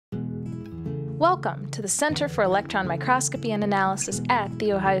Welcome to the Center for Electron Microscopy and Analysis at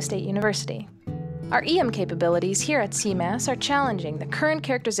The Ohio State University. Our EM capabilities here at CEMAS are challenging the current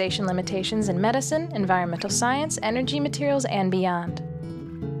characterization limitations in medicine, environmental science, energy materials, and beyond.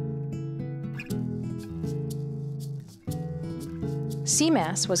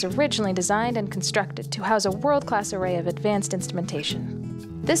 CEMAS was originally designed and constructed to house a world-class array of advanced instrumentation.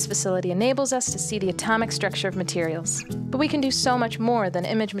 This facility enables us to see the atomic structure of materials, but we can do so much more than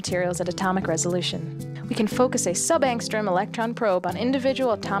image materials at atomic resolution. We can focus a sub-angstrom electron probe on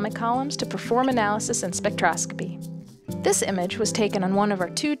individual atomic columns to perform analysis and spectroscopy. This image was taken on one of our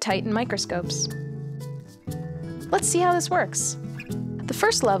two Titan microscopes. Let's see how this works. The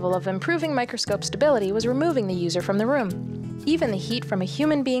first level of improving microscope stability was removing the user from the room. Even the heat from a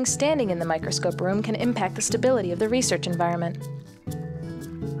human being standing in the microscope room can impact the stability of the research environment.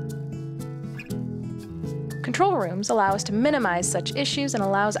 Control rooms allow us to minimize such issues and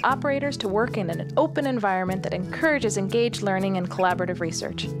allows operators to work in an open environment that encourages engaged learning and collaborative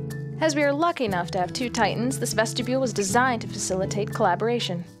research. As we are lucky enough to have two Titans, this vestibule was designed to facilitate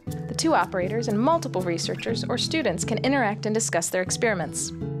collaboration. The two operators and multiple researchers or students can interact and discuss their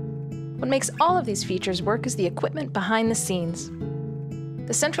experiments. What makes all of these features work is the equipment behind the scenes.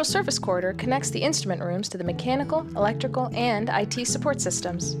 The central surface corridor connects the instrument rooms to the mechanical, electrical, and IT support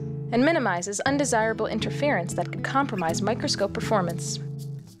systems, and minimizes undesirable interference that could compromise microscope performance.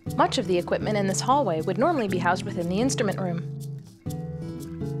 Much of the equipment in this hallway would normally be housed within the instrument room.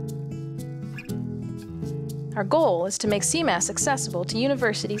 Our goal is to make CEMAS accessible to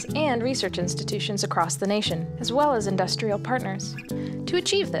universities and research institutions across the nation, as well as industrial partners. To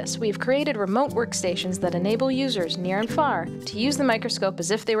achieve this, we've created remote workstations that enable users near and far to use the microscope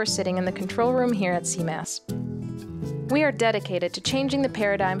as if they were sitting in the control room here at CEMAS. We are dedicated to changing the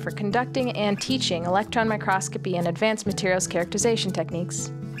paradigm for conducting and teaching electron microscopy and advanced materials characterization techniques.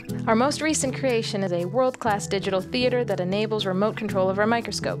 Our most recent creation is a world-class digital theater that enables remote control of our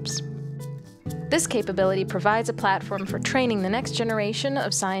microscopes. This capability provides a platform for training the next generation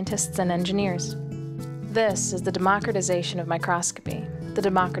of scientists and engineers. This is the democratization of microscopy, the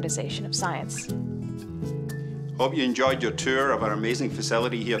democratization of science. Hope you enjoyed your tour of our amazing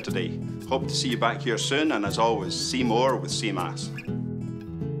facility here today. Hope to see you back here soon, and as always, see more with CEMAS.